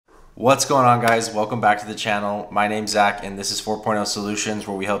What's going on, guys? Welcome back to the channel. My name's Zach, and this is 4.0 Solutions,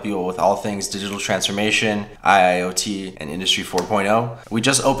 where we help you with all things digital transformation, IIoT, and Industry 4.0. We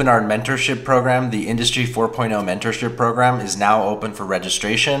just opened our mentorship program. The Industry 4.0 mentorship program is now open for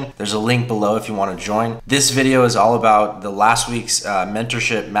registration. There's a link below if you want to join. This video is all about the last week's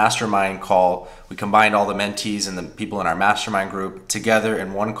mentorship mastermind call. We combined all the mentees and the people in our mastermind group together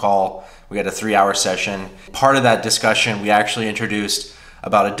in one call. We had a 3-hour session. Part of that discussion, we actually introduced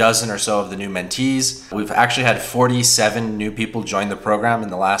about a dozen or so of the new mentees. We've actually had 47 new people join the program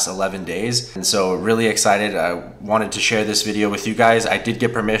in the last 11 days. And so really excited. I wanted to share this video with you guys. I did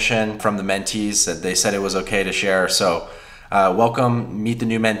get permission from the mentees that they said it was okay to share. So welcome, meet the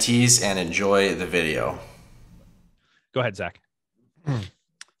new mentees and enjoy the video. Go ahead, Zach.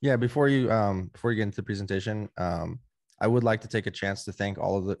 Yeah, before you get into the presentation, I would like to take a chance to thank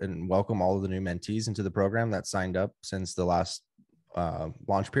and welcome all of the new mentees into the program that signed up since the last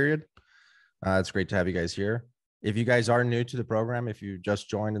launch period. It's great to have you guys here. If you guys are new to the program, if you just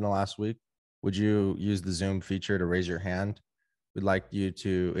joined in the last week, would you use the Zoom feature to raise your hand? We'd like you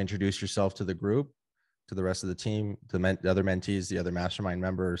to introduce yourself to the group, to the rest of the team, the other mentees, the other mastermind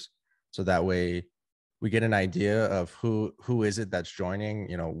members, so that way we get an idea of who is it that's joining.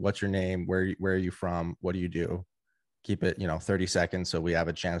 You know, what's your name, where are you from, what do you do? Keep it 30 seconds so we have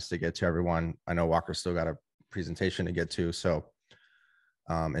a chance to get to everyone. I know Walker's still got a presentation to get to, so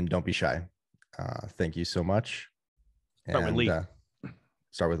and don't be shy. Thank you so much. Start with Lee.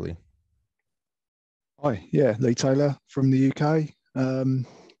 Start with Lee. Hi, yeah, Lee Taylor from the UK. Been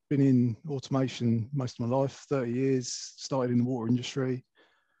in automation most of my life, 30 years, started in the water industry.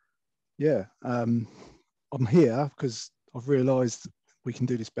 Yeah, I'm here because I've realised we can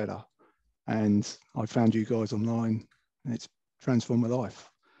do this better. And I found you guys online and it's transformed my life.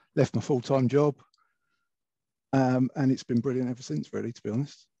 Left my full-time job. And it's been brilliant ever since, really, to be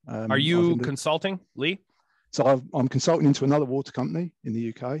honest. Are you consulting, Lee? So I'm consulting into another water company in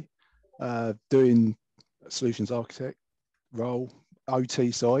the UK, doing a solutions architect role, OT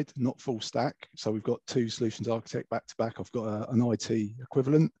side, not full stack. So we've got 2 solutions architect back to back. I've got an IT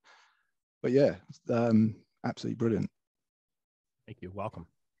equivalent. But yeah, absolutely brilliant. Thank you. Welcome.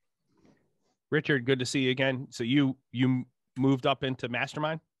 Richard, good to see you again. So you moved up into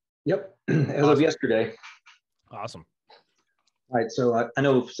Mastermind? Yep, as of yesterday. Awesome. All right, so I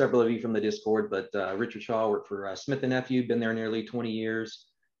know several of you from the Discord, but Richard Shaw, worked for Smith & Nephew, been there nearly 20 years.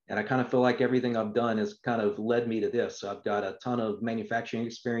 And I kind of feel like everything I've done has kind of led me to this. So I've got a ton of manufacturing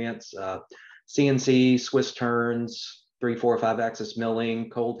experience, CNC, Swiss turns, 3, 4, 5-axis milling,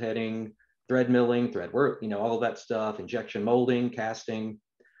 cold heading, thread milling, thread work, all of that stuff, injection molding, casting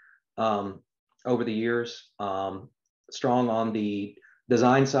over the years. Strong on the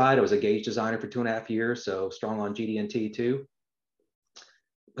design side. I was a gauge designer for 2.5 years, so strong on GD&T too.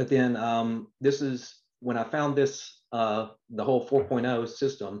 But then this is when I found this, the whole 4.0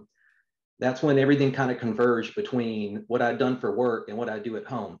 system, that's when everything kind of converged between what I'd done for work and what I do at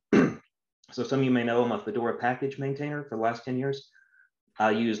home. So some of you may know I'm a Fedora package maintainer for the last 10 years.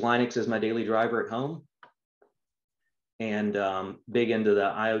 I use Linux as my daily driver at home and big into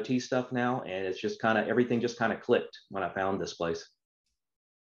the IoT stuff now. And it's just kind of, everything just kind of clicked when I found this place.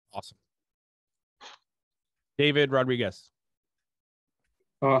 Awesome. David Rodriguez.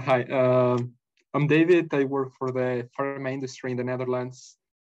 Hi, I'm David. I work for the pharma industry in the Netherlands.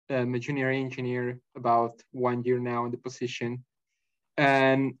 I'm a junior engineer, about 1 year now in the position.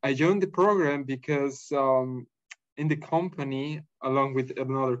 And I joined the program because in the company, along with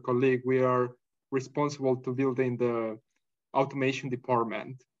another colleague, we are responsible to building the automation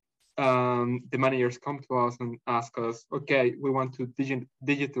department. The managers come to us and ask us, okay, we want to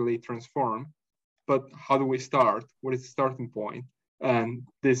digitally transform, but how do we start? What is the starting point? And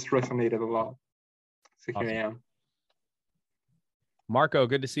this resonated a lot. So Awesome. Here I am. Marco,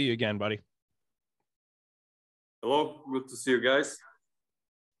 good to see you again, buddy. Hello, good to see you guys.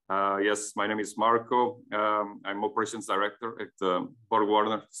 Yes, my name is Marco. I'm operations director at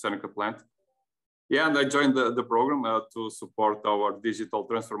BorgWarner Seneca plant. Yeah, and I joined the program to support our digital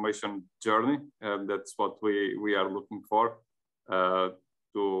transformation journey. And that's what we are looking for,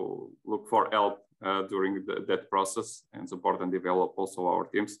 to look for help during that process and support and develop also our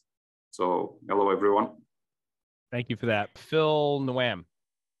teams. So hello, everyone. Thank you for that. Phil Nwam.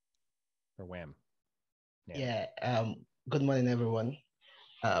 Or Wham. Yeah. Good morning, everyone.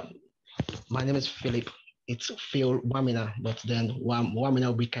 My name is Philip. It's Phil Wamina, but then Wamina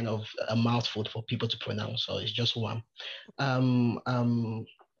will be kind of a mouthful for people to pronounce, so it's just Wam.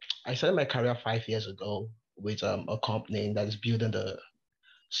 I started my career 5 years ago with a company that is building the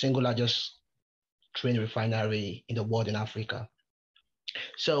single largest train refinery in the world in Africa.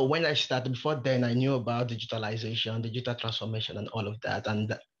 So when I started, before then, I knew about digitalization, digital transformation, and all of that.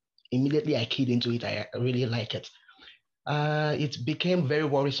 And immediately I keyed into it. I really like it. It became very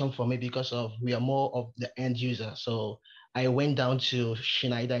worrisome for me because of we are more of the end user. So I went down to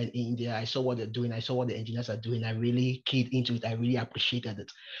Schneider in India. I saw what they're doing. I saw what the engineers are doing. I really keyed into it. I really appreciated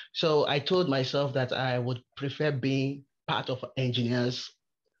it. So I told myself that I would prefer being part of engineers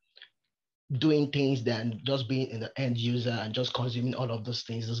doing things than just being in the end user and just consuming all of those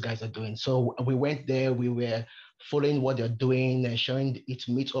things those guys are doing. So we went there, we were following what they're doing, ensuring it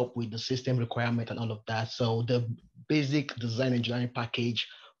meets up with the system requirement and all of that. So the basic design engineering package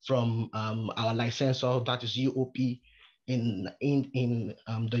from our licensor, that is UOP in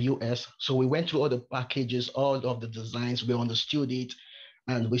the US. So we went through all the packages, all of the designs, we understood it,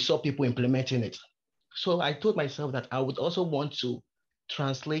 and we saw people implementing it. So I told myself that I would also want to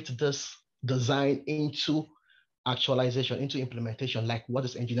translate this design into actualization, into implementation, like what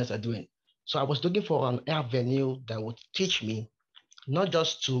these engineers are doing. So I was looking for an avenue that would teach me not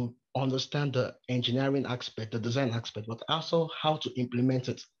just to understand the engineering aspect, the design aspect, but also how to implement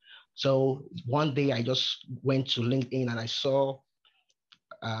it. So one day I just went to LinkedIn and I saw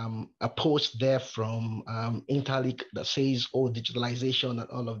a post there from Interlink that says, oh, digitalization and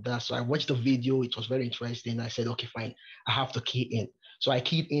all of that. So I watched the video. It was very interesting. I said, okay, fine. I have to key in. So I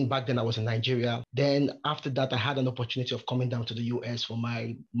keyed in. Back then I was in Nigeria. Then after that, I had an opportunity of coming down to the US for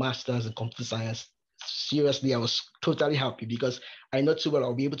my master's in computer science. Seriously, I was totally happy because I know too well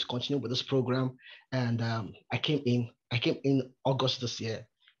I'll be able to continue with this program. And I came in August this year.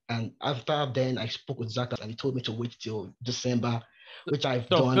 And after then, I spoke with Zach and he told me to wait till December, which I've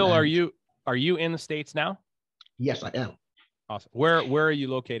So done. Phil, are you in the States now? Yes, I am. Awesome. Where are you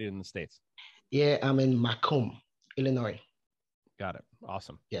located in the States? Yeah, I'm in Macomb, Illinois. Got it.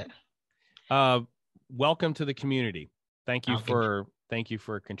 Awesome. Yeah. Welcome to the community. Thank you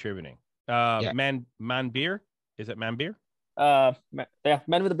for contributing. Yeah. Manbir? Is it Manbir? Yeah,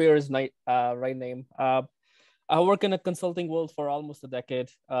 Man with a Beer is right name. I work in a consulting world for almost a decade.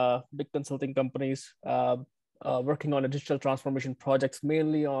 Big consulting companies, working on a digital transformation projects,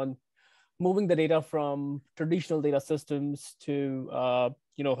 mainly on moving the data from traditional data systems to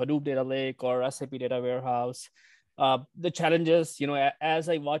Hadoop data lake or SAP data warehouse. The challenges, as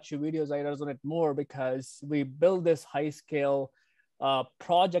I watch your videos, I resonate more because we build this high scale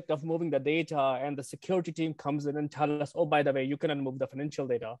project of moving the data, and the security team comes in and tell us, oh, by the way, you cannot move the financial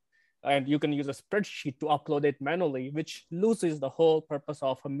data, and you can use a spreadsheet to upload it manually, which loses the whole purpose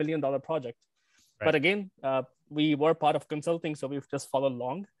of $1 million project. Right. But again, we were part of consulting, so we've just followed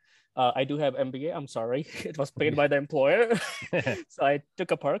along. I do have MBA. I'm sorry, it was paid by the employer, so I took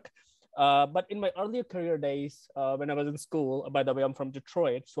a perk. But in my earlier career days, when I was in school, by the way, I'm from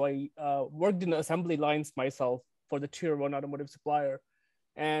Detroit, so I worked in assembly lines myself for the tier 1 automotive supplier.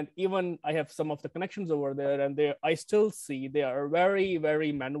 And even I have some of the connections over there, and I still see they are very,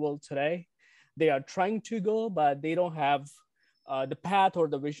 very manual today. They are trying to go, but they don't have the path or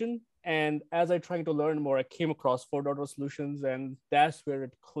the vision. And as I trying to learn more, I came across 4.0 solutions, and that's where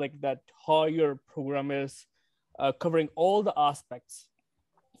it clicked that how your program is covering all the aspects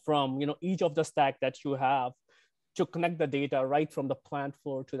from each of the stack that you have to connect the data right from the plant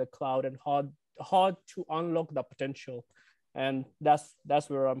floor to the cloud, and how to unlock the potential. And that's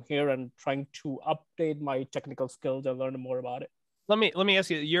where I'm here and trying to update my technical skills and learn more about it. Let me ask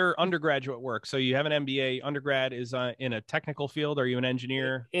you, your undergraduate work. So you have an MBA. Undergrad is in a technical field. Are you an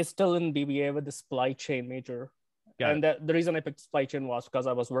engineer? It's still in BBA with the supply chain major. And the reason I picked supply chain was because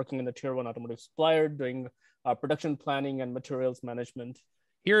I was working in the tier 1 automotive supplier doing production planning and materials management.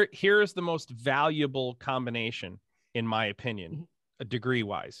 Here's the most valuable combination, in my opinion, degree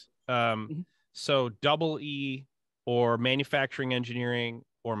wise. So double E or manufacturing engineering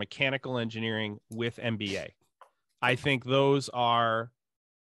or mechanical engineering with MBA. I think those are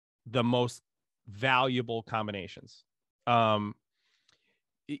the most valuable combinations.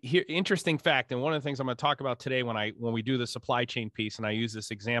 Here, interesting fact, and one of the things I'm going to talk about today when we do the supply chain piece, and I use this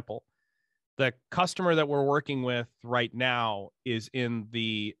example, the customer that we're working with right now is in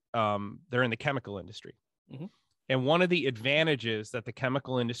the they're in the chemical industry. Mm-hmm. And one of the advantages that the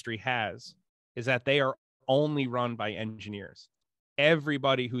chemical industry has is that they are only run by engineers.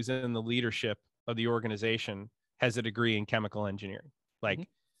 Everybody who's in the leadership of the organization has a degree in chemical engineering, like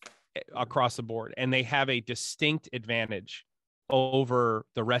across the board. And they have a distinct advantage over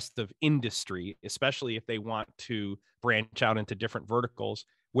the rest of industry, especially if they want to branch out into different verticals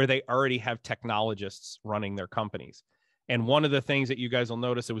where they already have technologists running their companies. And one of the things that you guys will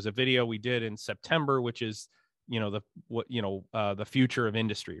notice, it was a video we did in September, which is, the future of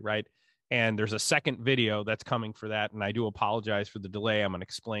industry, right? And there's a second video that's coming for that. And I do apologize for the delay. I'm going to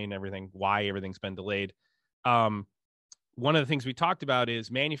explain everything, why everything's been delayed. One of the things we talked about is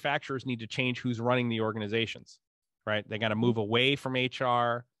manufacturers need to change who's running the organizations, right? They got to move away from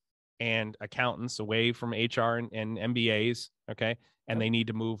HR and accountants, away from HR and MBAs, okay? And they need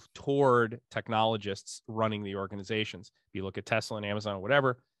to move toward technologists running the organizations. If you look at Tesla and Amazon or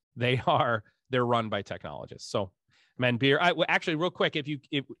whatever, they're run by technologists. So, Manbir, actually, real quick, if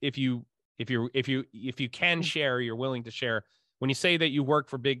you can share, you're willing to share. When you say that you work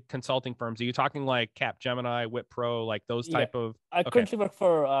for big consulting firms, are you talking like Capgemini, Wipro, like those type of? I currently work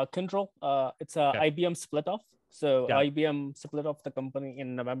for Kyndryl. It's a IBM split off. So IBM split off the company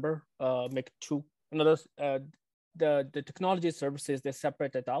in November. Make two. The technology services, they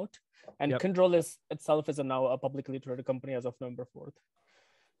separate it out, and Kyndryl itself is now a publicly traded company as of November 4th.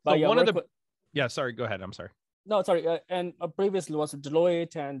 But so sorry, go ahead. I'm sorry. No, sorry. And previously was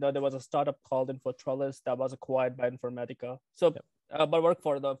Deloitte, and there was a startup called InfoTrellis that was acquired by Informatica. So, but I work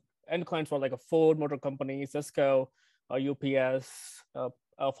for the end clients for like a Ford Motor Company, Cisco, UPS,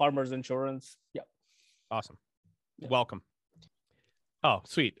 Farmers Insurance. Yeah. Awesome. Yeah. Welcome. Oh,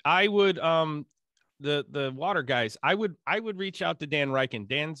 sweet. I would the water guys, I would reach out to Dan Ryken.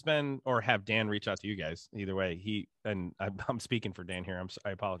 Dan's been, or have Dan reach out to you guys. Either way, I'm speaking for Dan here. I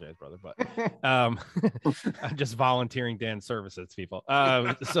apologize, brother, but I'm just volunteering Dan's services, people.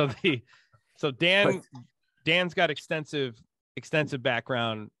 So Dan's got extensive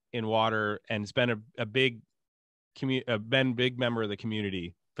background in water and has been a big member of the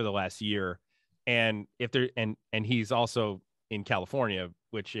community for the last year. And and he's also in California,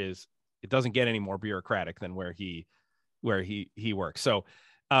 which is, it doesn't get any more bureaucratic than where he works. So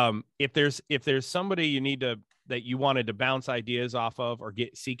if there's somebody that you wanted to bounce ideas off of or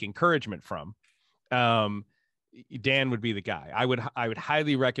seek encouragement from, Dan would be the guy. I would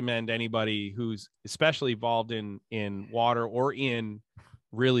highly recommend anybody who's especially involved in water or in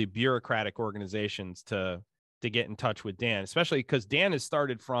really bureaucratic organizations to get in touch with Dan, especially because Dan has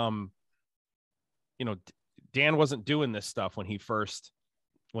started from, Dan wasn't doing this stuff when he first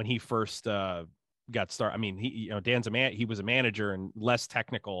got started. I mean, Dan's he was a manager and less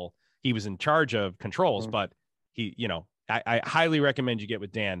technical. He was in charge of controls, but I highly recommend you get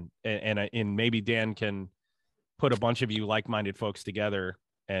with Dan, and maybe Dan can put a bunch of you like-minded folks together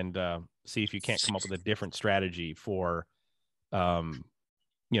and see if you can't come up with a different strategy for, trying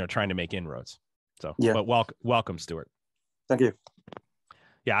to make inroads. So, but welcome, Stuart. Thank you.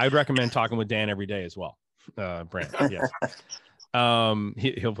 Yeah, I'd recommend talking with Dan every day as well. Brent, yes.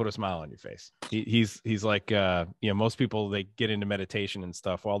 He'll put a smile on your face. He's like, most people, they get into meditation and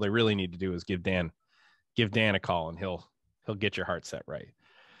stuff. All they really need to do is give Dan a call, and he'll get your heart set right.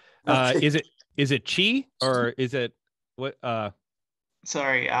 Is it Chi or is it what?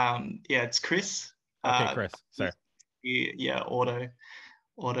 Sorry. It's Chris. Okay, Chris. Sorry.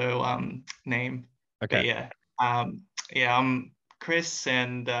 Auto name. Okay. But I'm Chris,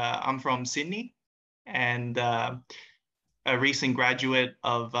 and I'm from Sydney, and a recent graduate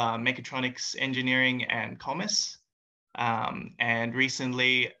of mechatronics engineering and commerce. And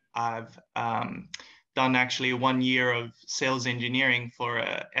recently I've done actually 1 year of sales engineering for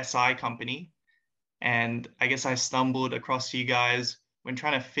a SI company. And I guess I stumbled across you guys when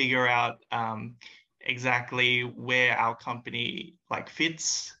trying to figure out exactly where our company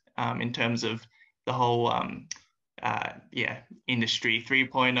fits in terms of the whole industry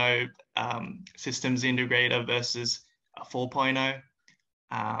 3.0 systems integrator versus a 4.0,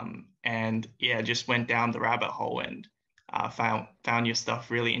 and just went down the rabbit hole and found your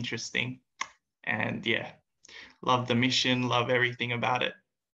stuff really interesting, and love the mission, love everything about it.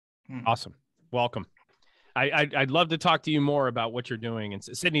 Awesome. Welcome. I'd love to talk to you more about what you're doing. And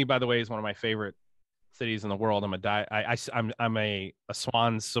Sydney, by the way, is one of my favorite cities in the world. I'm a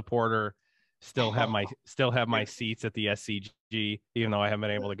Swans supporter. Still have my seats at the SCG, even though I haven't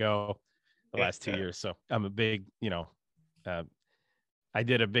been able to go the last 2 years. So I'm a big, I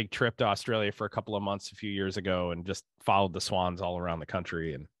did a big trip to Australia for a couple of months a few years ago and just followed the Swans all around the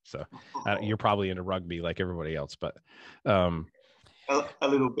country. And so you're probably into rugby like everybody else, but a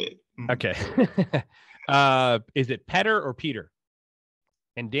little bit. Okay. Is it Petter or Peter?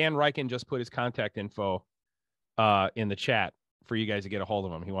 And Dan Ryken just put his contact info in the chat for you guys to get a hold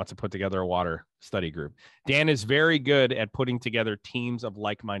of him. He wants to put together a water study group. Dan is very good at putting together teams of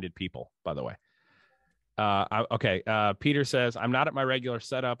like-minded people, by the way. Peter says, I'm not at my regular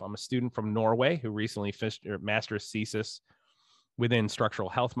setup. I'm a student from Norway who recently finished a master's thesis within structural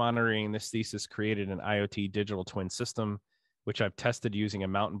health monitoring. This thesis created an IoT digital twin system, which I've tested using a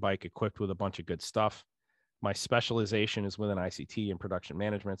mountain bike equipped with a bunch of good stuff. My specialization is within ICT and production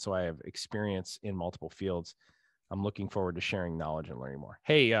management, so I have experience in multiple fields. I'm looking forward to sharing knowledge and learning more.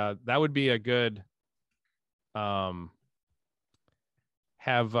 Hey, that would be a good have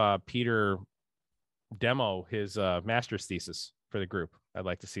Peter demo his master's thesis for the group. I'd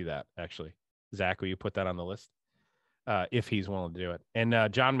like to see that, actually. Zach, will you put that on the list? If he's willing to do it. And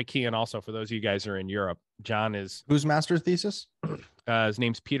John McKeon, also, for those of you guys who are in Europe, John is... Whose master's thesis? His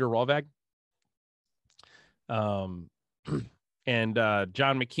name's Peter Rolvag. And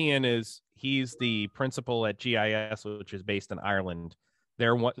John McKeon he's the principal at GIS, which is based in Ireland.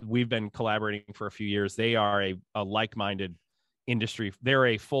 We've been collaborating for a few years. They are a like-minded industry. They're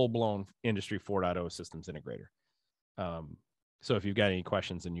a full-blown Industry 4.0 systems integrator. So if you've got any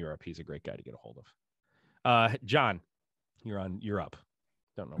questions in Europe, he's a great guy to get a hold of. John, you're up.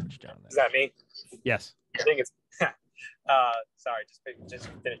 Don't know which John. Is that me? Yes. I think it's. Sorry, just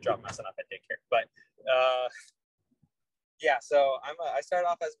finished dropping my son off at daycare. But yeah, so I started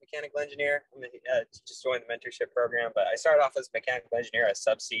off as a mechanical engineer. Just joined the mentorship program, but I started off as a mechanical engineer at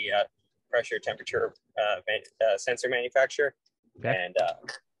subsea pressure temperature sensor manufacturer, and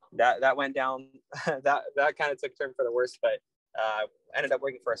that went down. that kind of took a turn for the worse, but I ended up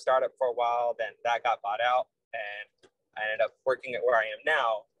working for a startup for a while. Then that got bought out, and I ended up working at where I am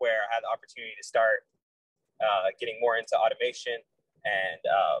now, where I had the opportunity to start getting more into automation, and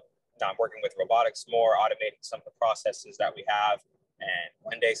now I'm working with robotics more, automating some of the processes that we have. And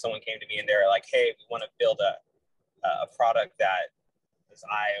one day someone came to me and they're like, hey, we want to build a product that is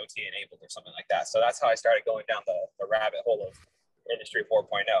IoT enabled or something like that. So that's how I started going down the rabbit hole of Industry 4.0,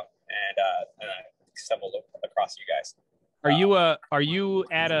 and I stumbled across you guys. Are you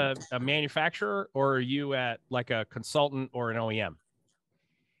at a manufacturer, or are you at like a consultant or an OEM?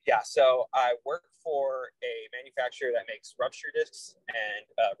 Yeah, so I work for a manufacturer that makes rupture discs and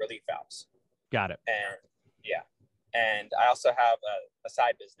relief valves. Got it. And yeah, and I also have a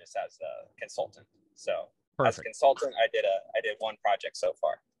side business as a consultant. So Perfect. As a consultant, I did one project so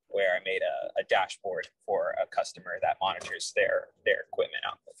far where I made a dashboard for a customer that monitors their equipment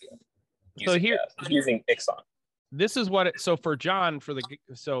out in the field using Ixon. This is so for John,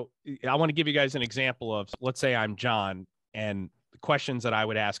 I want to give you guys an example of, let's say I'm John, and the questions that I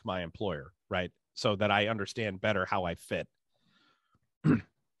would ask my employer, right? So that I understand better how I fit.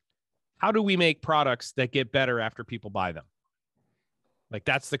 How do we make products that get better after people buy them? Like,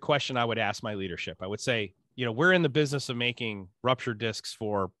 that's the question I would ask my leadership. I would say, we're in the business of making rupture discs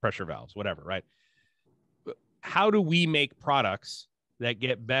for pressure valves, whatever, right? How do we make products that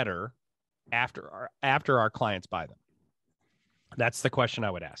get better after our clients buy them? That's the question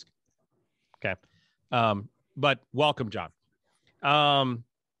I would ask. Okay. But welcome, John.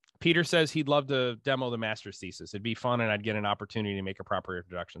 Peter says he'd love to demo the master's thesis. It'd be fun, and I'd get an opportunity to make a proper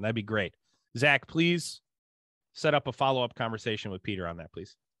introduction. That'd be great. Zach, please set up a follow-up conversation with Peter on that,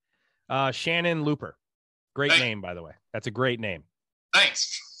 please. Shannon Looper. Great name, by the way. That's a great name.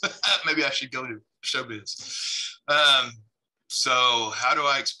 Thanks. Maybe I should go to showbiz. So how do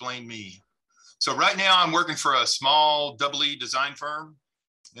I explain me? So right now I'm working for a small EE design firm,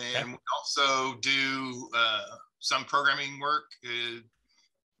 and we also do some programming work.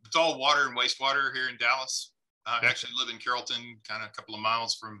 It's all water and wastewater here in Dallas. I actually live in Carrollton, kind of a couple of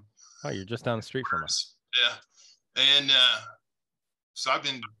miles from. Oh, you're just down the street from us. Yeah. And so I've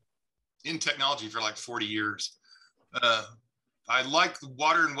been in technology for like 40 years. I like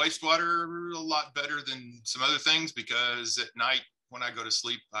water and wastewater a lot better than some other things, because at night when I go to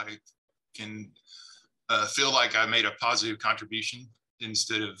sleep, I can feel like I made a positive contribution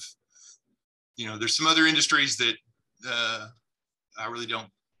instead of, there's some other industries that I really don't.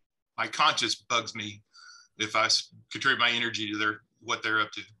 My conscience bugs me if I contribute my energy to what they're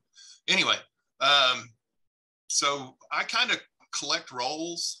up to. Anyway, so I kind of collect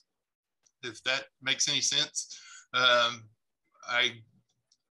roles, if that makes any sense.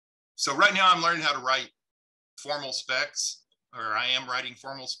 So right now I'm learning how to write formal specs, or I am writing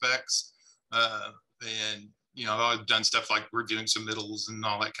formal specs. And, I've done stuff like reviewing submittals and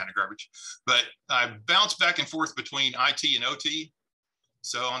all that kind of garbage, but I bounce back and forth between IT and OT.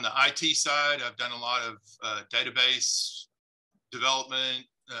 So on the IT side, I've done a lot of database development,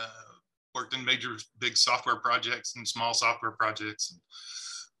 worked in big software projects and small software projects.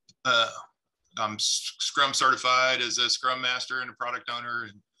 I'm Scrum certified as a Scrum Master and a product owner,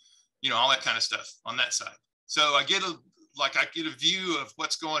 and all that kind of stuff on that side. So I get a view of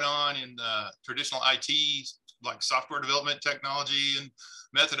what's going on in the traditional IT, like software development technology and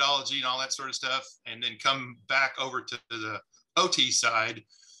methodology and all that sort of stuff, and then come back over to the OT side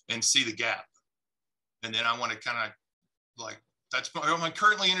and see the gap. And then I want to kind of that's what I'm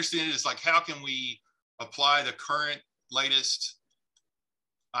currently interested in, is like, how can we apply the current latest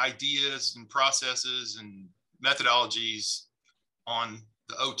ideas and processes and methodologies on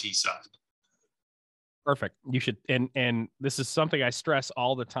the OT side. Perfect. You should, and this is something I stress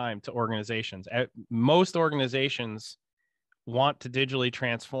all the time to organizations. Most organizations want to digitally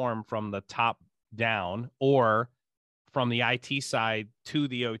transform from the top down or from the IT side to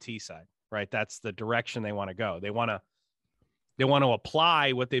the OT side, right? That's the direction they want to go. They want to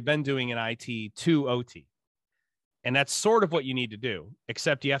apply what they've been doing in IT to OT. And that's sort of what you need to do,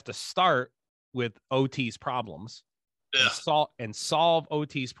 except you have to start with OT's problems. Yeah. And solve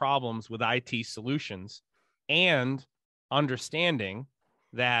OT's problems with IT solutions, and understanding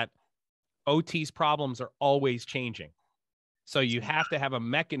that OT's problems are always changing. So you have to have a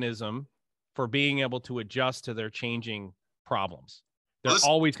mechanism for being able to adjust to their changing problems. They're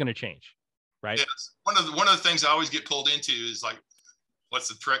always going to change, right? Yes. One of the things I always get pulled into is like, what's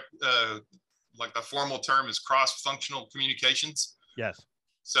the trick? Like the formal term is cross-functional communications. Yes.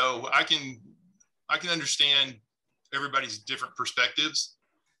 So I can understand everybody's different perspectives.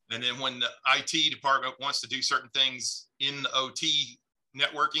 And then when the IT department wants to do certain things in the OT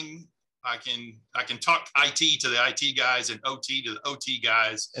networking, I can talk IT to the IT guys and OT to the OT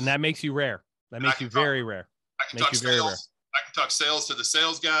guys. And that makes you rare. That makes you very rare. I can talk sales. I can talk sales to the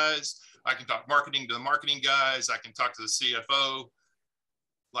sales guys. I can talk marketing to the marketing guys. I can talk to the CFO.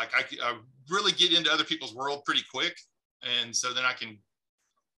 Like I really get into other people's world pretty quick. And so then I can,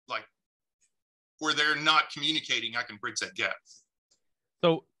 like, where they're not communicating, I can bridge that gap.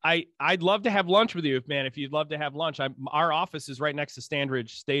 So I'd love to have lunch with you, man. If you'd love to have lunch, our office is right next to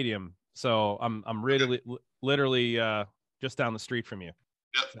Standridge Stadium, so I'm really literally just down the street from you.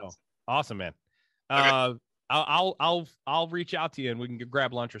 Yep. So awesome, man. Okay. I'll reach out to you and we can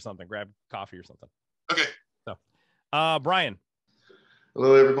grab lunch or something, grab coffee or something. Okay. So, Brian.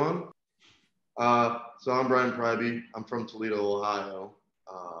 Hello, everyone. So I'm Brian Pryby. I'm from Toledo, Ohio.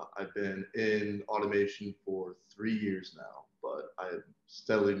 I've been in automation for 3 years now, but I've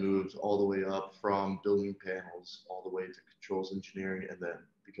steadily moved all the way up from building panels all the way to controls engineering and then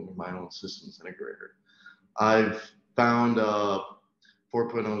becoming my own systems integrator. I've found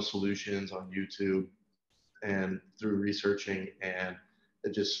 4.0 solutions on YouTube and through researching, and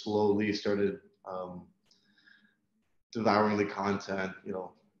it just slowly started devouring the content,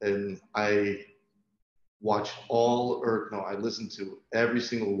 and I listened to every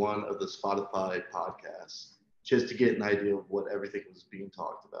single one of the Spotify podcasts just to get an idea of what everything was being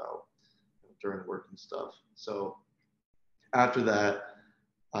talked about during work and stuff. So after that,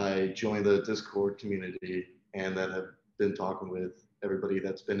 I joined the Discord community and then have been talking with everybody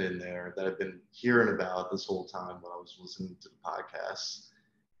that's been in there that I've been hearing about this whole time when I was listening to the podcasts,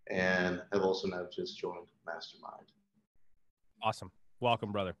 and have also now just joined Mastermind. Awesome.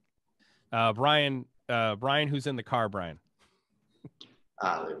 Welcome, brother. Brian, who's in the car, Brian?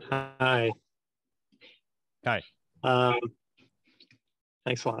 Hi. Hi.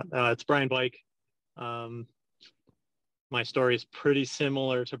 Thanks a lot. It's Brian Blake. My story is pretty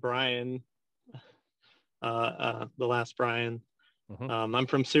similar to Brian, the last Brian. Mm-hmm. I'm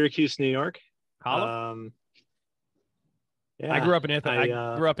from Syracuse, New York. Yeah. I grew up in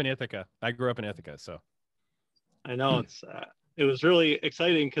Ithaca. I grew up in Ithaca, so I know it was really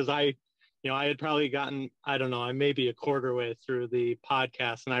exciting because I had probably gotten, I don't know, I maybe a quarter way through the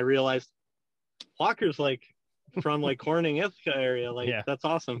podcast, and I realized Walker's like from like Corning, Ithaca area. Like, yeah. That's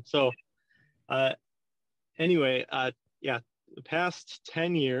awesome. So anyway, the past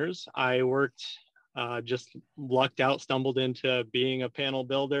 10 years, I worked, just lucked out, stumbled into being a panel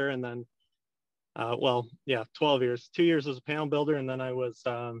builder. And then, 12 years, 2 years as a panel builder. And then I was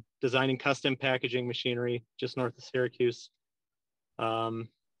designing custom packaging machinery just north of Syracuse.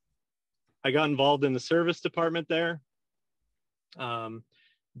 I got involved in the service department there.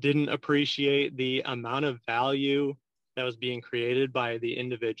 Didn't appreciate the amount of value that was being created by the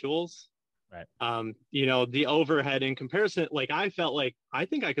individuals. Right. The overhead in comparison, like I felt like I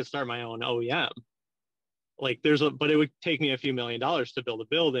think I could start my own OEM. Like but it would take me a few $1 million to build a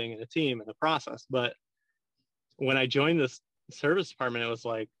building and a team and a process. But when I joined this service department, it was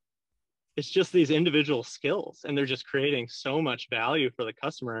like, it's just these individual skills and they're just creating so much value for the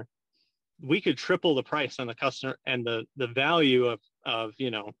customer. We could triple the price on the customer, and the value of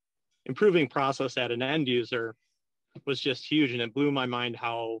improving process at an end user was just huge. And it blew my mind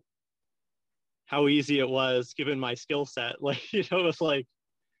how easy it was given my skill set. Like, it was like,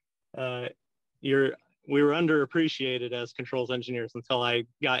 we were underappreciated as controls engineers until I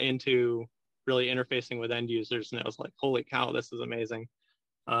got into really interfacing with end users. And it was like, holy cow, this is amazing.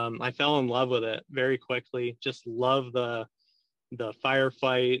 I fell in love with it very quickly. Just love the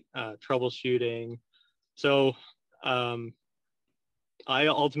firefight, troubleshooting, So I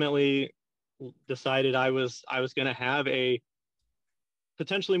ultimately decided I was going to have a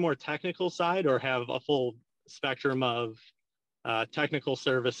potentially more technical side, or have a full spectrum of technical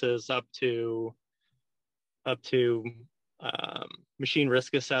services up to machine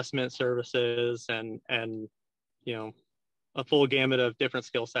risk assessment services, and you know, a full gamut of different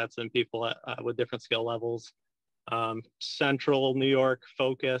skill sets and people with different skill levels. Central New York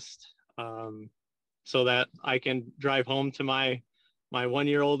focused, so that I can drive home to my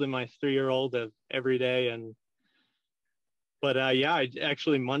 1-year-old and my 3-year-old every day. But yeah, I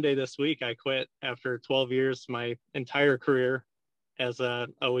actually Monday this week, I quit after 12 years, my entire career as a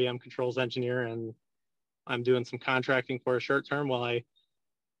OEM controls engineer, and I'm doing some contracting for a short term while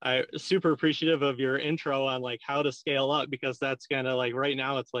I super appreciative of your intro on like how to scale up, because that's kind of like right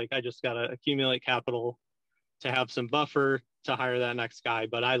now it's like I just got to accumulate capital to have some buffer to hire that next guy.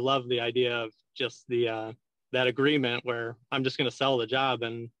 But I love the idea of just the that agreement where I'm just going to sell the job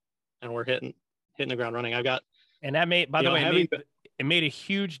and we're hitting the ground running. I've got, and that made, by the way, it made a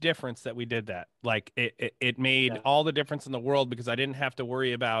huge difference that we did that. Like it made all the difference in the world, because I didn't have to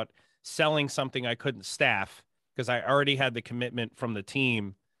worry about selling something I couldn't staff, because I already had the commitment from the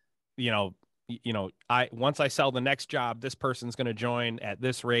team. Once I sell the next job, this person's going to join at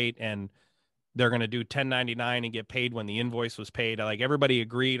this rate, and they're going to do 1099 and get paid when the invoice was paid. Like everybody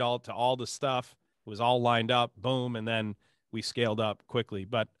agreed to all the stuff. It was all lined up, boom. And then we scaled up quickly.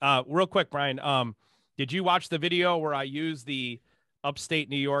 But real quick, Brian, did you watch the video where I used the upstate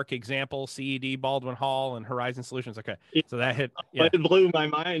New York example, CED, Baldwin Hall, and Horizon Solutions? Okay. So that hit. Yeah. It blew my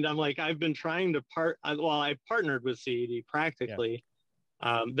mind. I'm like, I've been trying to I partnered with CED practically.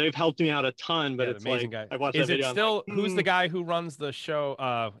 Yeah. They've helped me out a ton, but it's amazing like, guy. I watched that video. Is it still, who's the guy who runs the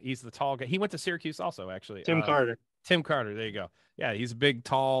show? He's the tall guy. He went to Syracuse also, actually. Tim Carter. Tim Carter. There you go. Yeah. He's a big,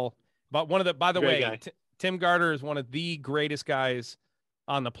 tall, but one of the, by the way, Tim Carter is one of the greatest guys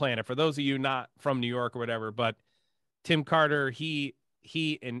on the planet. For those of you not from New York or whatever, but Tim Carter, he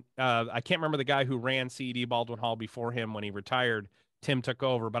I can't remember the guy who ran CED Baldwin Hall before him. When he retired, Tim took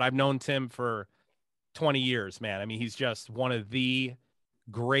over, but I've known Tim for 20 years, man. I mean, he's just one of the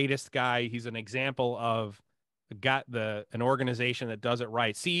greatest guy. He's an example of an organization that does it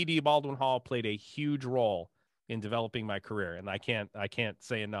right. CED Baldwin Hall played a huge role in developing my career, and I can't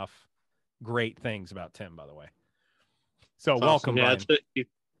say enough great things about Tim, by the way. So that's welcome, awesome. Yeah,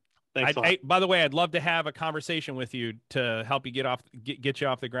 Brian. Thanks. By the way, I'd love to have a conversation with you to help you get you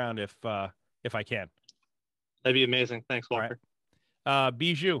off the ground if I can. That'd be amazing. Thanks, Walker. Right.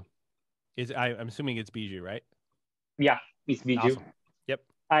 Bijou, I'm assuming it's Bijou, right? Yeah, it's Bijou. Awesome. Yep.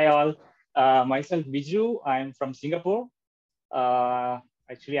 Hi all. Myself Bijou. I'm from Singapore.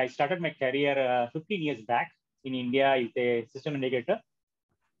 Actually, I started my career 15 years back in India as a system integrator.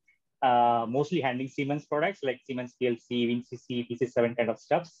 Mostly handling Siemens products like Siemens PLC, WinCC, PC7 kind of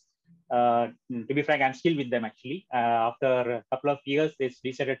stuffs. To be frank, I'm still with them actually. After a couple of years, they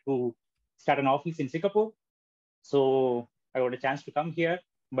decided to start an office in Singapore. So I got a chance to come here,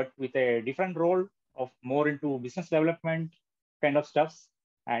 but with a different role of more into business development kind of stuffs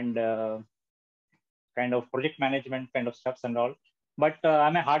and kind of project management kind of stuffs and all. But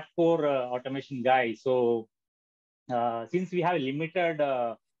I'm a hardcore automation guy. So since we have limited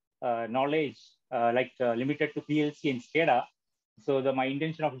knowledge, limited to PLC and SCADA, so my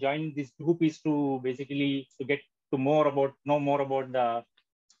intention of joining this group is to basically get to know more about the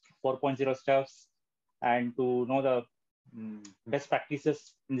 4.0 stuffs and to know the best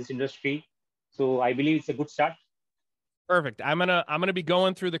practices in this industry. So I believe it's a good start. Perfect. I'm gonna be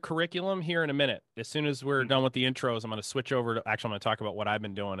going through the curriculum here in a minute. As soon as we're done with the intros, I'm gonna switch over to I'm gonna talk about what I've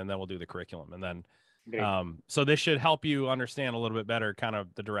been doing, and then we'll do the curriculum. And then so this should help you understand a little bit better kind of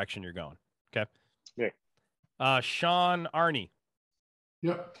the direction you're going. Okay. Great. Sean Arney.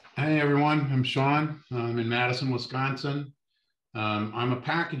 Yep. Hey everyone, I'm Sean. I'm in Madison, Wisconsin. I'm a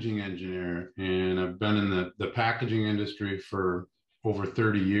packaging engineer, and I've been in the packaging industry for over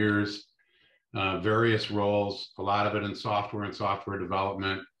 30 years. Various roles, a lot of it in software and software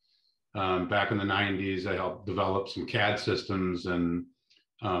development. Back in the 90s, I helped develop some CAD systems, and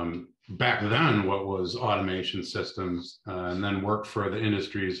back then what was automation systems, and then worked for the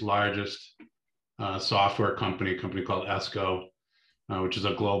industry's largest software company called ESCO, which is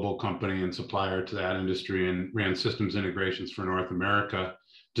a global company and supplier to that industry, and ran systems integrations for North America.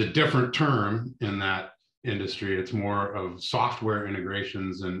 It's a different term in that industry. It's more of software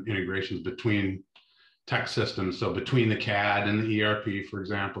integrations and integrations between tech systems. So between the CAD and the ERP, for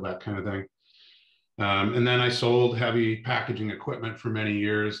example, that kind of thing. And then I sold heavy packaging equipment for many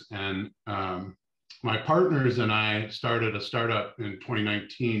years. And my partners and I started a startup in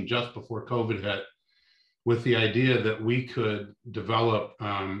 2019, just before COVID hit, with the idea that we could develop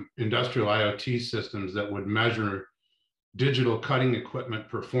industrial IoT systems that would measure digital cutting equipment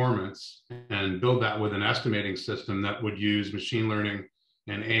performance and build that with an estimating system that would use machine learning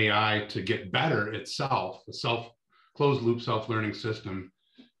and AI to get better itself, a closed loop self-learning system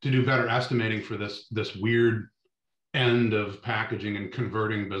to do better estimating for this weird end of packaging and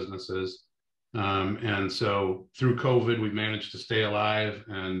converting businesses. And so through COVID, we've managed to stay alive.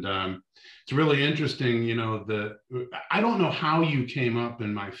 And it's really interesting, you know, I don't know how you came up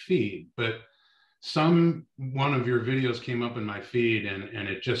in my feed, but one of your videos came up in my feed and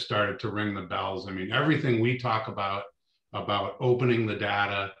it just started to ring the bells. I mean, everything we talk about opening the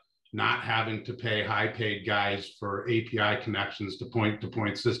data, not having to pay high-paid guys for API connections to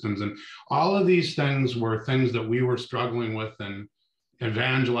point-to-point systems. And all of these things were things that we were struggling with and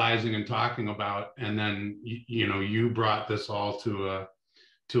evangelizing and talking about. And then, you know, you brought this all to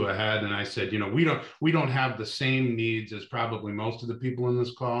a head. And I said, you know, we don't have the same needs as probably most of the people in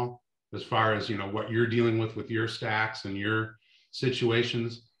this call, as far as, you know, what you're dealing with your stacks and your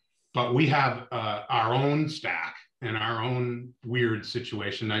situations. But we have our own stack and our own weird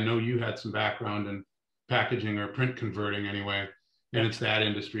situation. I know you had some background in packaging or print converting anyway, and it's that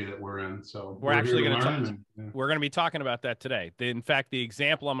industry that we're in. So we're actually going to we're going to be talking about that today. In fact, the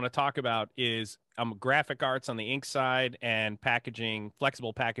example I'm going to talk about is graphic arts on the ink side and packaging,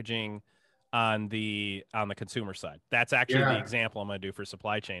 flexible packaging on the consumer side. That's actually the example I'm going to do for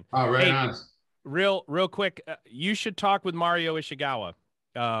supply chain. Oh, right on. Real quick, you should talk with Mario Ishikawa.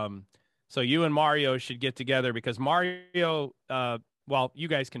 So you and Mario should get together because Mario, well, you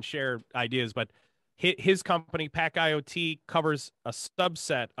guys can share ideas, but his company, Pack IoT, covers a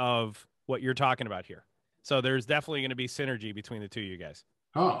subset of what you're talking about here. So there's definitely going to be synergy between the two of you guys.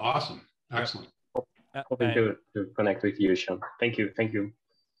 Oh, awesome. Excellent. Hoping to connect with you, Sean. Thank you. Thank you.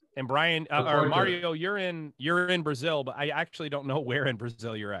 And Brian, or Mario, you're in Brazil, but I actually don't know where in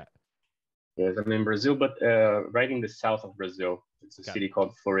Brazil you're at. Yes, I'm in Brazil, but right in the south of Brazil. It's a city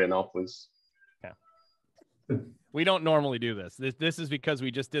called Florianopolis. Yeah. We don't normally do this. This is because we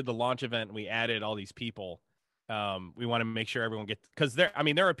just did the launch event and we added all these people. We want to make sure everyone gets, because there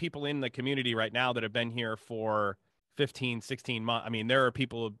are people in the community right now that have been here for 15, 16 months. I mean, there are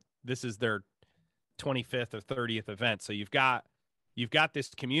people, this is their 25th or 30th event. So you've got this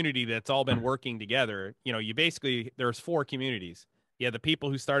community that's all been working together. You know, there's 4 communities. You have the people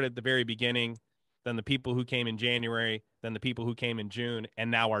who started at the very beginning, then the people who came in January, then the people who came in June, and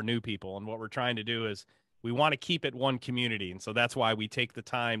now our new people. And what we're trying to do is we want to keep it one community. And so that's why we take the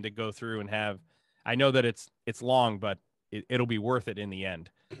time to go through and have, I know that it's long, but it'll be worth it in the end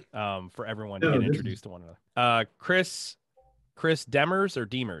for everyone to get introduced to one another. Chris Demers or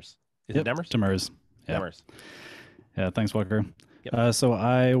Demers? Is it Demers? Demers. Yeah. Demers. Yeah, thanks, Walker. Yep. So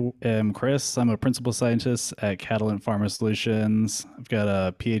I am Chris. I'm a principal scientist at Catalent Pharma Solutions. I've got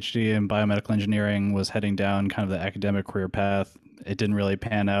a PhD in biomedical engineering, was heading down kind of the academic career path. It didn't really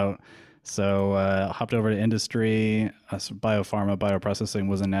pan out. So hopped over to industry. Biopharma, bioprocessing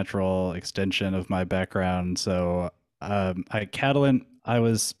was a natural extension of my background. So at Catalent, I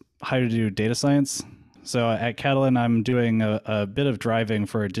was hired to do data science. So at Catalent, I'm doing a bit of driving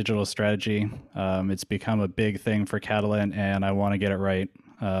for a digital strategy. It's become a big thing for Catalent, and I want to get it right.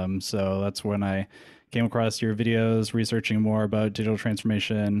 So that's when I came across your videos, researching more about digital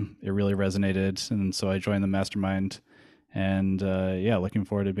transformation. It really resonated, and so I joined the mastermind. And yeah, looking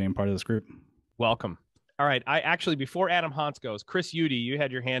forward to being part of this group. Welcome. All right. I actually, before Adam Hans goes, Chris Udy, you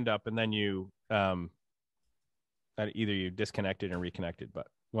had your hand up, and then you either you disconnected and reconnected. But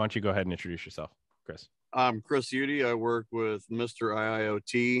why don't you go ahead and introduce yourself? Chris. I'm Chris Udy. I work with Mr.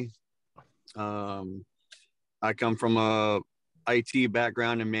 IIoT. I come from a IT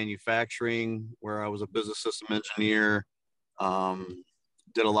background in manufacturing, where I was a business system engineer.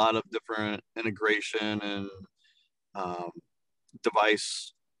 Did a lot of different integration and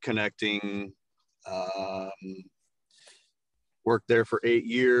device connecting. Worked there for 8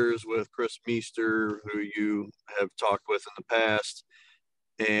 years with Chris Meester, who you have talked with in the past.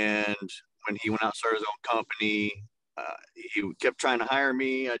 And when he went out and started his own company, he kept trying to hire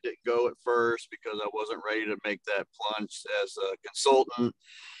me. I didn't go at first because I wasn't ready to make that plunge as a consultant.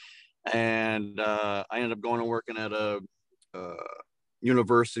 And I ended up going and working at a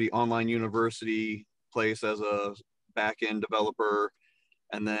online university place as a back-end developer.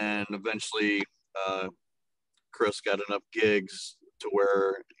 And then eventually Chris got enough gigs to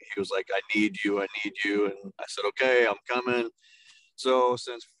where he was like, I need you. And I said, okay, I'm coming. So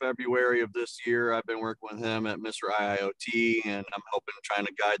since February of this year, I've been working with him at Mr. IIoT, and I'm trying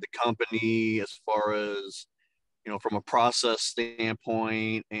to guide the company as far as, from a process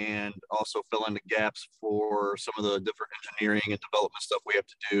standpoint, and also fill in the gaps for some of the different engineering and development stuff we have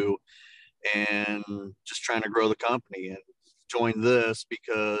to do, and just trying to grow the company. And join this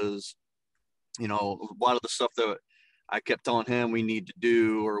because, a lot of the stuff that I kept telling him we need to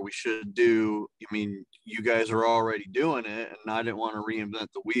do or we should do, you guys are already doing it, and I didn't want to reinvent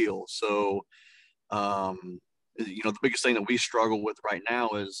the wheel. So, the biggest thing that we struggle with right now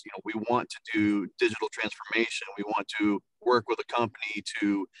is, we want to do digital transformation. We want to work with a company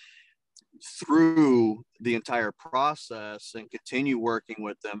through the entire process and continue working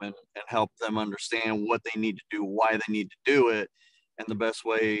with them and help them understand what they need to do, why they need to do it. And the best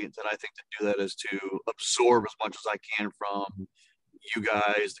way that I think to do that is to absorb as much as I can from you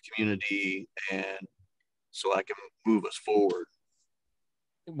guys, the community, and so I can move us forward.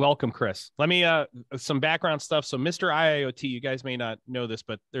 Welcome, Chris. Let me some background stuff. So Mr. IIoT, you guys may not know this,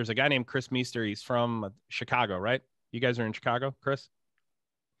 but there's a guy named Chris Meester. He's from Chicago, right? You guys are in Chicago, Chris?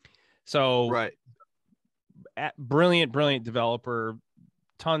 So right. Brilliant developer,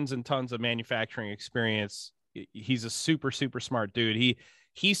 tons and tons of manufacturing experience. He's a super smart dude.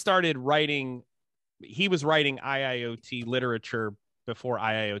 He started writing, he was writing IIoT literature before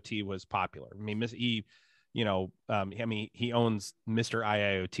IIoT was popular. He owns Mr.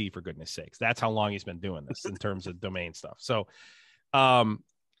 IIoT, for goodness sakes. That's how long he's been doing this in terms of domain stuff. So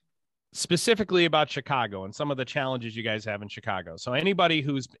specifically about Chicago and some of the challenges you guys have in Chicago. So anybody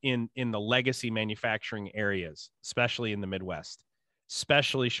who's in the legacy manufacturing areas, especially in the Midwest,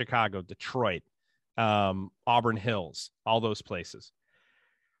 especially Chicago, Detroit, Auburn Hills, all those places.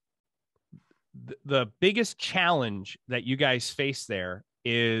 The biggest challenge that you guys face there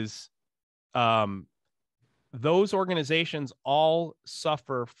is those organizations all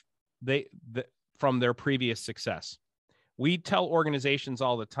suffer from their previous success. We tell organizations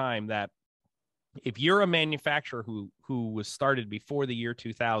all the time that if you're a manufacturer who was started before the year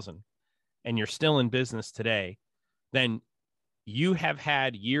 2000 and you're still in business today, then you have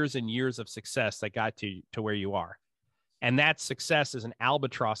had years and years of success that got to where you are. And that success is an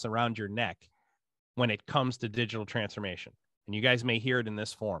albatross around your neck when it comes to digital transformation. And you guys may hear it in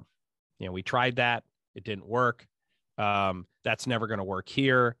this form. We tried that. It didn't work. That's never going to work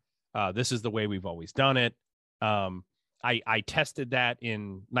here. This is the way we've always done it. I tested that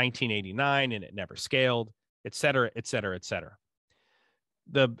in 1989 and it never scaled, et cetera, et cetera, et cetera.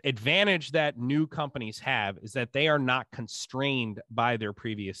 The advantage that new companies have is that they are not constrained by their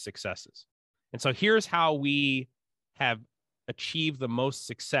previous successes. And so here's how we have achieved the most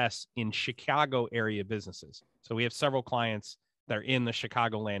success in Chicago area businesses. So we have several clients that are in the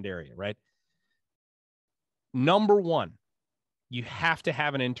Chicagoland area, right? Number one, you have to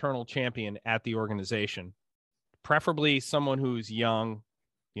have an internal champion at the organization, preferably someone who's young,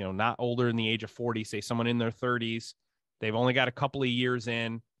 not older than the age of 40, say someone in their 30s. They've only got a couple of years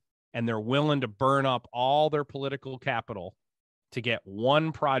in, and they're willing to burn up all their political capital to get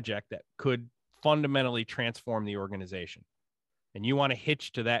one project that could fundamentally transform the organization. And you want to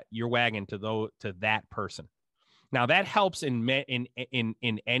hitch to your wagon to that person. Now that helps in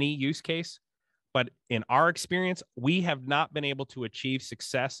any use case, but in our experience, we have not been able to achieve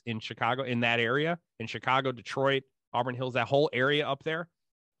success in Chicago, in that area, in Chicago, Detroit, Auburn Hills, that whole area up there,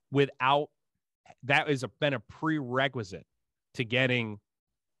 without that has been a prerequisite to getting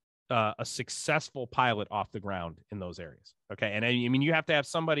a successful pilot off the ground in those areas. Okay. And you have to have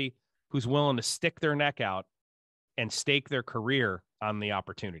somebody who's willing to stick their neck out and stake their career on the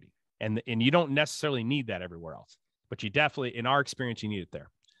opportunity. And you don't necessarily need that everywhere else, but you definitely, in our experience, you need it there.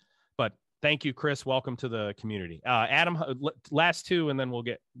 But thank you, Chris. Welcome to the community. Adam, last two, and then we'll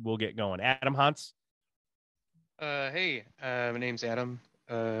get going. Adam Hunts. Hey, my name's Adam.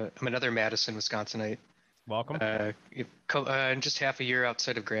 I'm another Madison, Wisconsinite. Welcome. Just half a year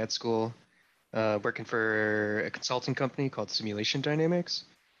outside of grad school, working for a consulting company called Simulation Dynamics.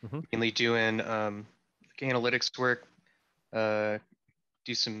 Mm-hmm. Mainly doing analytics work,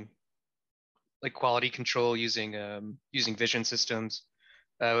 do some quality control using vision systems.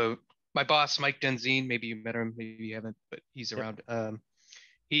 My boss, Mike Denzine, maybe you met him, maybe you haven't, but he's around.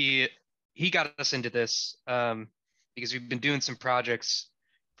 He got us into this because we've been doing some projects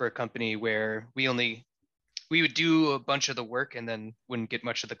for a company where we would do a bunch of the work and then wouldn't get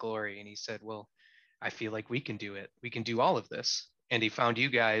much of the glory. And he said, well, I feel like we can do it. We can do all of this. And he found you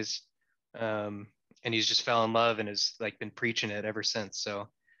guys, and he's just fell in love and has been preaching it ever since. So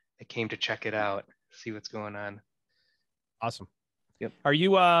I came to check it out, see what's going on. Awesome. Yep. Are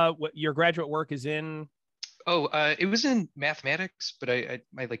you your graduate work is in? It was in mathematics, but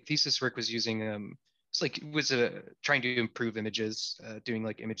my thesis work was using trying to improve images, doing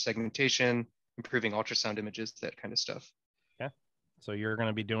image segmentation, improving ultrasound images, that kind of stuff. Okay. So you're going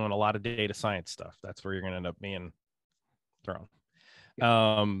to be doing a lot of data science stuff. That's where you're going to end up being thrown.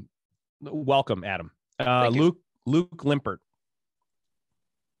 Welcome, Adam. Luke Limpert.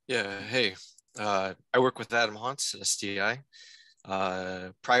 Yeah, hey. I work with Adam Hans at SDI.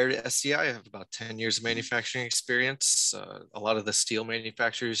 Prior to SDI, I have about 10 years of manufacturing experience. A lot of the steel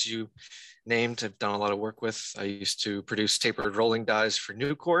manufacturers you named, I've done a lot of work with. I used to produce tapered rolling dies for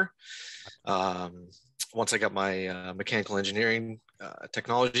Nucor. Once I got my mechanical engineering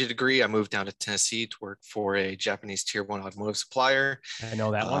technology degree, I moved down to Tennessee to work for a Japanese tier 1 automotive supplier. I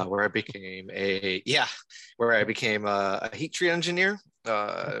know that one. Where I became a heat treat engineer.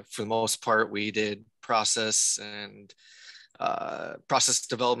 For the most part, we did process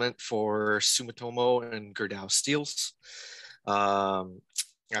development for Sumitomo and Gerdau steels.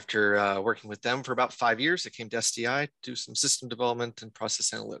 After working with them for about 5 years, I came to SDI to do some system development and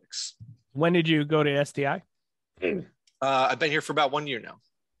process analytics. When did you go to SDI? I've been here for about 1 year now.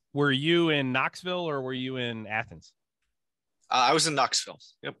 Were you in Knoxville or were you in Athens? I was in Knoxville.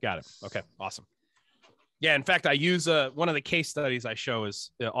 Yep. Got it. Okay. Awesome. Yeah. In fact, I use one of the case studies I show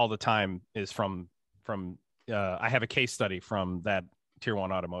is all the time is from I have a case study from that tier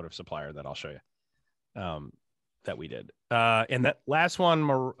 1 automotive supplier that I'll show you that we did. And that last one,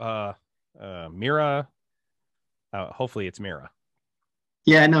 Mira, hopefully it's Mira.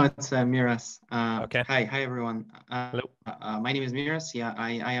 Yeah, no, it's Miras. Okay. Hi, everyone. My name is Miras. Yeah,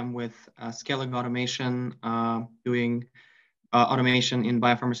 I am with Scaling Automation, doing automation in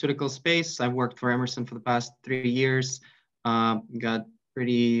biopharmaceutical space. I've worked for Emerson for the past 3 years. Got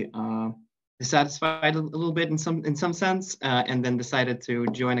pretty dissatisfied a little bit in some sense, and then decided to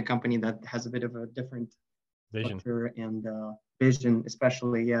join a company that has a bit of a different vision and vision,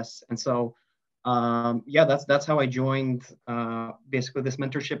 especially. Yes, and so. Yeah, that's how I joined basically this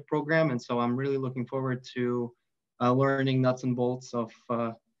mentorship program, and so I'm really looking forward to learning nuts and bolts of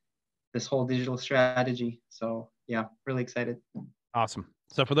this whole digital strategy. So yeah, really excited. Awesome.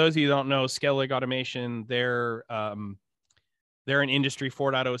 So for those of you who don't know, Scalig Automation, they're an Industry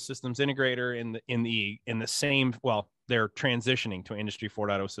 4.0 systems integrator in the same. Well, they're transitioning to Industry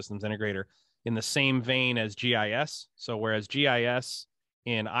 4.0 systems integrator in the same vein as GIS. So whereas GIS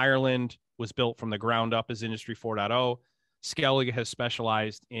in Ireland was built from the ground up as Industry 4.0. Scalig has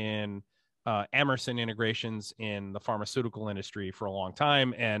specialized in Emerson integrations in the pharmaceutical industry for a long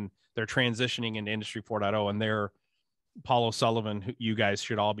time, and they're transitioning into Industry 4.0. And they're Paul O'Sullivan, who you guys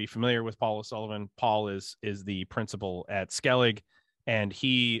should all be familiar with. Paul O'Sullivan. Paul is the principal at Scalig, and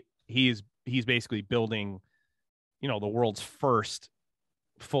he's basically building, the world's first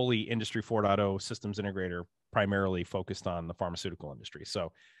fully Industry 4.0 systems integrator, primarily focused on the pharmaceutical industry.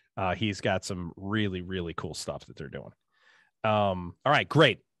 So he's got some really, really cool stuff that they're doing. All right,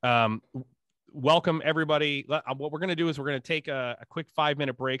 great. Welcome, everybody. What we're going to do is we're going to take a quick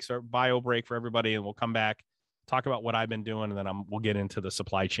 5-minute break, so bio break for everybody, and we'll come back, talk about what I've been doing, and then we'll get into the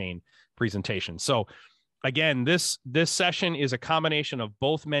supply chain presentation. So again, this session is a combination of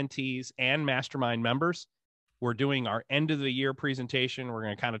both mentees and mastermind members. We're doing our end of the year presentation. We're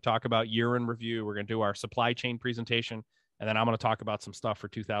going to kind of talk about year in review. We're going to do our supply chain presentation. And then I'm going to talk about some stuff for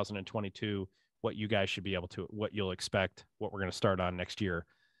 2022, what you guys should be able to, what you'll expect, what we're going to start on next year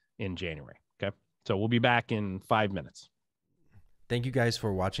in January. Okay. So we'll be back in 5 minutes. Thank you guys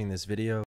for watching this video.